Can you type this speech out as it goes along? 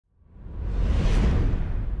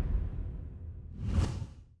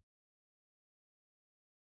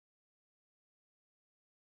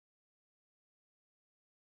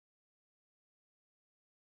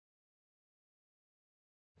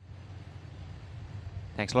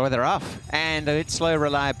Thanks, Laura. They're off. And a bit slow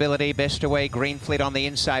reliability. Best away, Green Fleet on the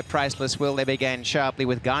inside. Priceless Will. They began sharply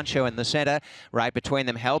with Gancho in the centre. Right between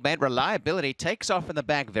them, Hellbent. Reliability takes off in the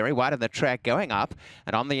back, very wide on the track, going up.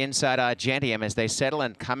 And on the inside, Argentium as they settle,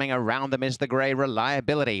 and coming around them is the grey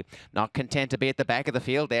Reliability. Not content to be at the back of the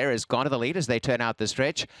field there, has gone to the lead as they turn out the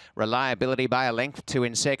stretch. Reliability by a length, 2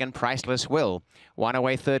 in second. Priceless Will. 1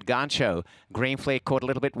 away, third, Gancho. Green Fleet caught a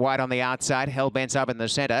little bit wide on the outside. Hellbent's up in the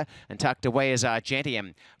centre, and tucked away is Argentium.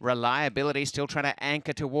 Reliability still trying to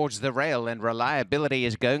anchor towards the rail, and Reliability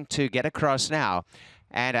is going to get across now.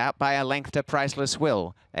 And out by a length to Priceless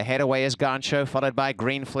Will. Ahead away is Gancho, followed by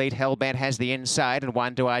Green Fleet. Hellbent has the inside, and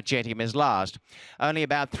 1 to Argentium is last. Only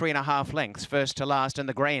about 3.5 lengths, first to last, and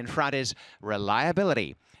the grey in front is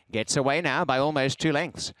Reliability. Gets away now by almost 2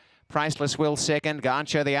 lengths. Priceless Will second,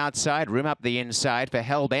 Gancho the outside, room up the inside for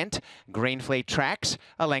Hellbent. Green Fleet tracks.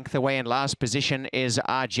 A length away in last position is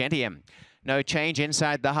Argentium. No change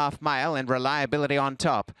inside the half mile, and Reliability on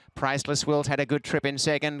top. Priceless Will's had a good trip in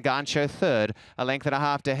second. Gancho third. A length and a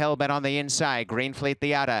half to Hellbent on the inside. Green Fleet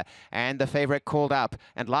the outer. And the favourite called up.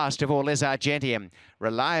 And last of all is Argentium.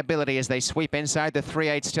 Reliability as they sweep inside the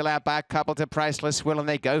 3/8, still out by a couple to Priceless Will, and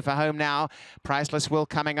they go for home now. Priceless Will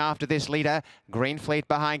coming after this leader. Green Fleet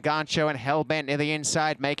behind Gancho, and Hellbent near the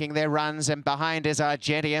inside making their runs, and behind is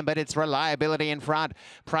Argentium, but it's Reliability in front.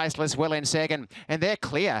 Priceless Will in second, and they're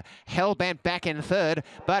clear. Hellbent back in third,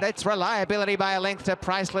 but it's Reliability by a length to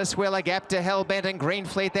Priceless Will. A gap to Hellbent and Green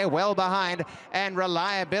Fleet. They're well behind, and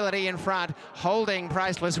Reliability in front, holding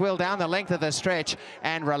Priceless Will down the length of the stretch,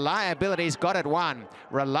 and Reliability's got it won.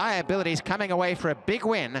 Reliability's coming away for a big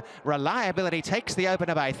win. Reliability takes the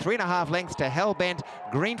opener by 3.5 lengths to Hellbent.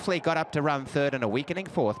 Green Fleet got up to run third, and a weakening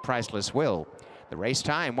fourth, Priceless Will. The race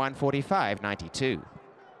time, 1:45.92.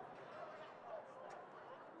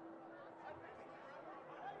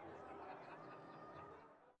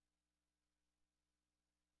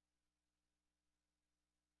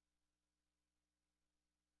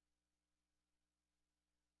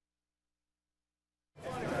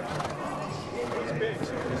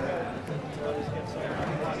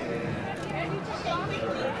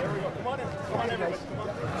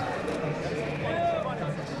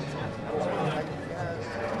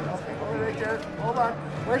 Hold on.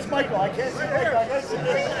 Where's Michael? I can't see Michael. I gotta see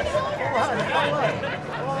Michael.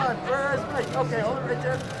 Hold on. Where's Mike? Okay, hold it right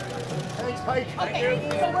there. Thanks, Mike. Okay,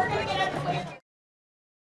 so we're gonna get out of the way.